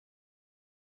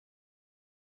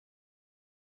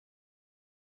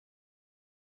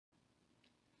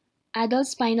Adult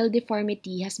spinal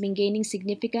deformity has been gaining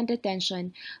significant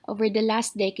attention over the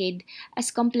last decade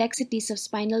as complexities of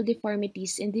spinal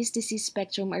deformities in this disease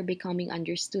spectrum are becoming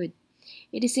understood.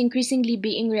 It is increasingly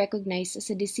being recognized as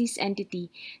a disease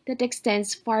entity that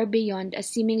extends far beyond a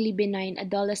seemingly benign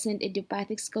adolescent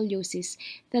idiopathic scoliosis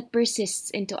that persists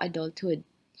into adulthood.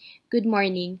 Good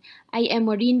morning. I am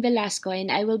Moreen Velasco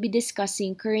and I will be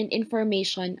discussing current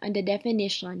information on the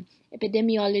definition,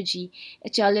 epidemiology,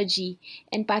 etiology,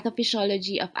 and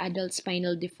pathophysiology of adult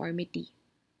spinal deformity.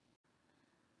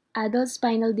 Adult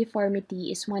spinal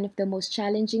deformity is one of the most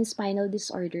challenging spinal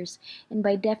disorders and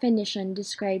by definition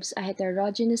describes a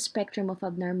heterogeneous spectrum of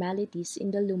abnormalities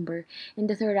in the lumbar and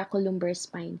the thoracolumbar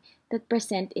spine that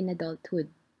present in adulthood.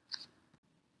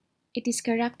 It is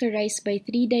characterized by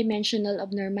three-dimensional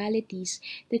abnormalities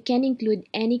that can include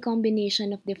any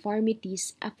combination of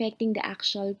deformities affecting the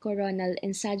axial, coronal,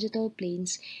 and sagittal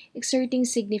planes, exerting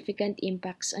significant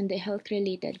impacts on the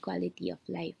health-related quality of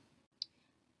life.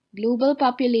 Global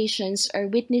populations are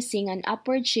witnessing an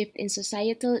upward shift in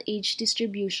societal age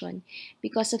distribution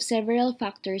because of several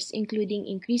factors including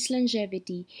increased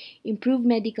longevity, improved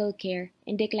medical care,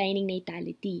 and declining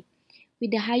natality.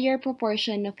 With a higher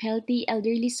proportion of healthy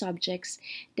elderly subjects,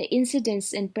 the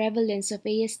incidence and prevalence of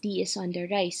ASD is on the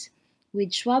rise,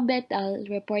 with Schwab et al.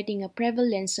 Reporting a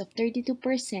prevalence of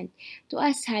 32% to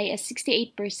as high as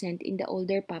 68% in the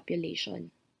older population.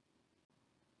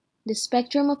 The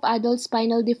spectrum of adult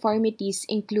spinal deformities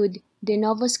include de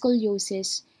novo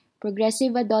scoliosis,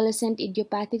 progressive adolescent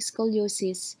idiopathic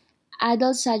scoliosis,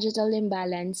 adult sagittal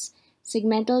imbalance,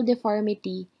 segmental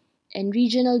deformity, and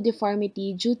regional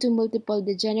deformity due to multiple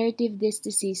degenerative disc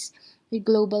disease with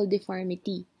global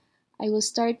deformity. I will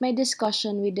start my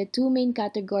discussion with the two main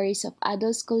categories of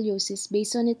adult scoliosis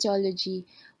based on etiology,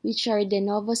 which are de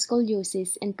novo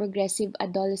scoliosis and progressive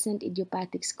adolescent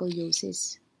idiopathic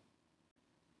scoliosis.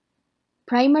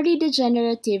 Primary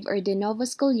degenerative or de novo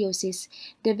scoliosis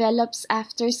develops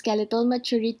after skeletal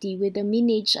maturity with a mean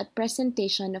age at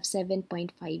presentation of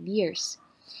 7.5 years.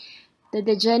 The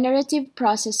degenerative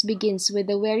process begins with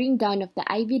the wearing down of the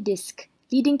IV disc,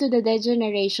 leading to the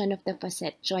degeneration of the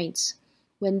facet joints.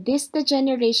 When this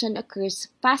degeneration occurs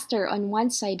faster on one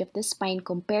side of the spine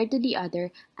compared to the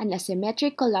other, an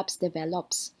asymmetric collapse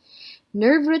develops.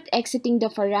 Nerve root exiting the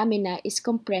foramina is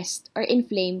compressed or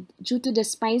inflamed due to the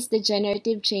spine's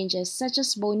degenerative changes such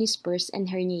as bony spurs and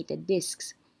herniated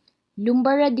discs.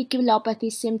 Lumbar radiculopathy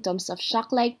symptoms of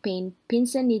shock-like pain,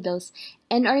 pins and needles,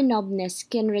 and/or numbness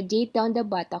can radiate down the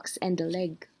buttocks and the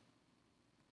leg.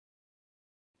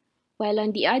 While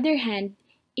on the other hand,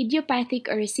 idiopathic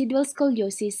or residual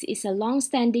scoliosis is a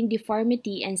long-standing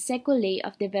deformity and sequelae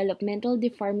of developmental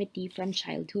deformity from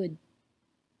childhood.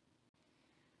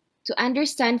 To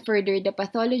understand further the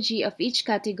pathology of each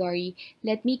category,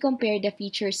 let me compare the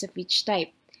features of each type.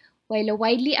 While a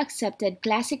widely accepted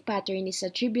classic pattern is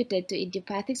attributed to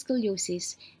idiopathic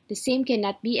scoliosis, the same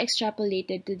cannot be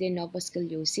extrapolated to de novo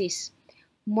scoliosis.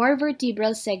 More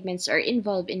vertebral segments are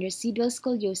involved in residual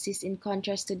scoliosis in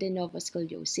contrast to de novo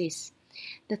scoliosis.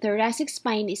 The thoracic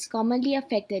spine is commonly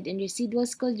affected in residual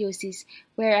scoliosis,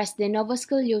 whereas de novo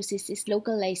scoliosis is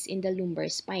localized in the lumbar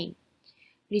spine.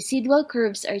 Residual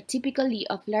curves are typically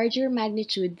of larger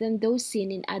magnitude than those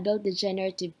seen in adult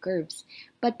degenerative curves,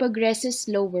 but progresses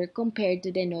slower compared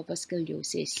to de novo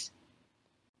scoliosis.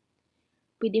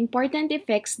 With important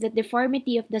effects that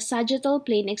deformity of the sagittal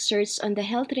plane exerts on the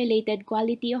health-related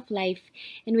quality of life,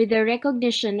 and with the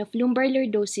recognition of lumbar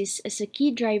lordosis as a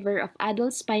key driver of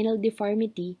adult spinal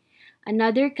deformity,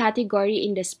 another category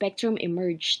in the spectrum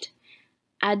emerged.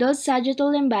 Adult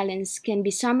sagittal imbalance can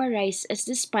be summarized as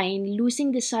the spine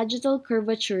losing the sagittal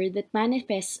curvature that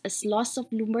manifests as loss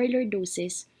of lumbar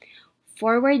lordosis,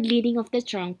 forward leaning of the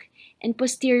trunk, and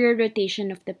posterior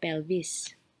rotation of the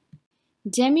pelvis.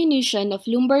 Diminution of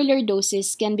lumbar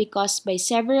lordosis can be caused by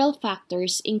several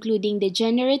factors including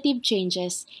degenerative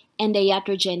changes and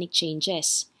iatrogenic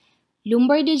changes.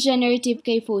 Lumbar degenerative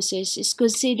kyphosis is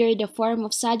considered a form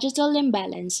of sagittal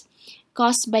imbalance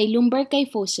caused by lumbar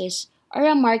kyphosis or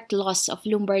a marked loss of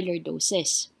lumbar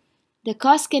lordosis. The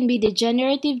cause can be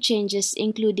degenerative changes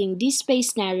including disc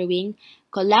space narrowing,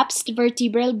 collapsed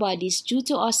vertebral bodies due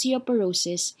to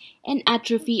osteoporosis, and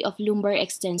atrophy of lumbar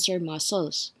extensor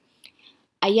muscles.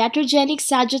 Iatrogenic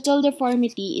sagittal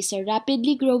deformity is a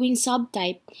rapidly growing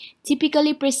subtype,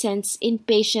 typically presents in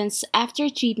patients after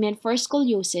treatment for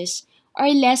scoliosis or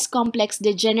less complex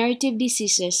degenerative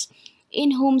diseases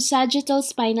in whom sagittal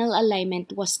spinal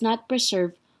alignment was not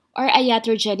preserved or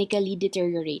iatrogenically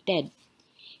deteriorated.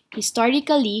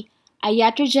 Historically, A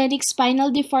iatrogenic spinal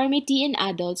deformity in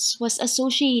adults was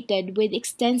associated with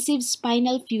extensive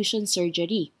spinal fusion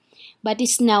surgery, but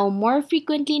is now more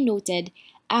frequently noted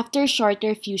after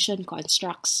shorter fusion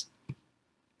constructs.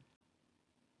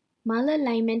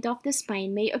 Malalignment of the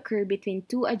spine may occur between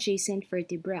two adjacent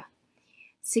vertebrae.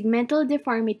 Segmental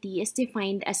deformity is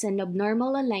defined as an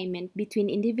abnormal alignment between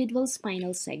individual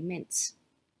spinal segments.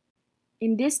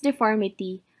 In this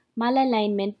deformity,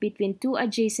 malalignment between two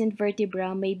adjacent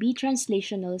vertebrae may be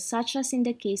translational, such as in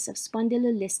the case of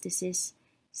spondylolisthesis,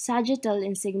 sagittal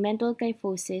and segmental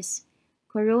kyphosis,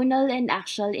 coronal and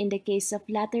axial in the case of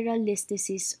lateral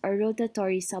listhesis or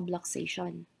rotatory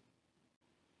subluxation.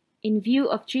 In view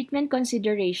of treatment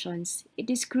considerations, it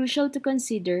is crucial to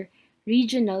consider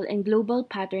regional and global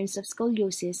patterns of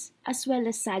scoliosis as well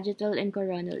as sagittal and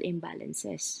coronal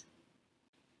imbalances.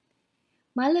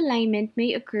 Malalignment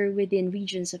may occur within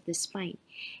regions of the spine.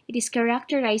 It is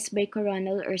characterized by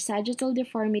coronal or sagittal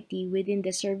deformity within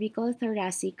the cervical,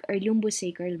 thoracic, or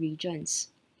lumbosacral regions.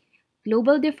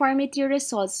 Global deformity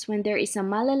results when there is a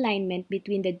malalignment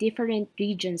between the different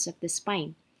regions of the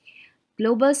spine.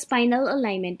 Global spinal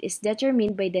alignment is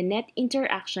determined by the net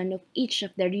interaction of each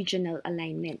of the regional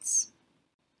alignments.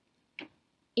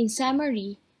 In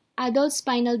summary, adult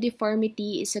spinal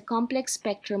deformity is a complex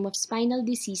spectrum of spinal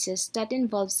diseases that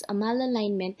involves a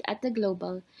malalignment at the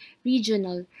global,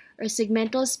 regional, or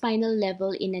segmental spinal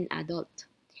level in an adult,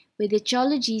 with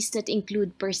etiologies that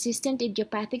include persistent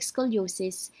idiopathic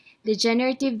scoliosis,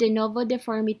 degenerative de novo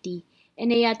deformity,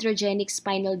 and iatrogenic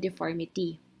spinal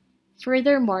deformity.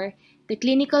 Furthermore, the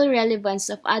clinical relevance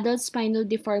of adult spinal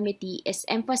deformity is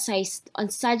emphasized on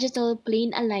sagittal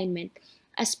plane alignment,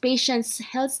 as patients'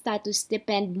 health status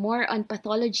depend more on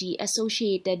pathology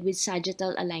associated with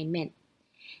sagittal alignment.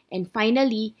 And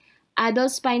finally,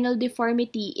 adult spinal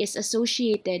deformity is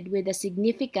associated with a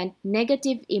significant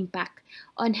negative impact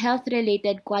on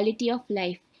health-related quality of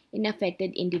life in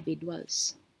affected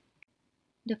individuals.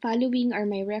 The following are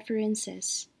my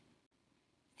references.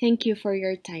 Thank you for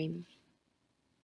your time.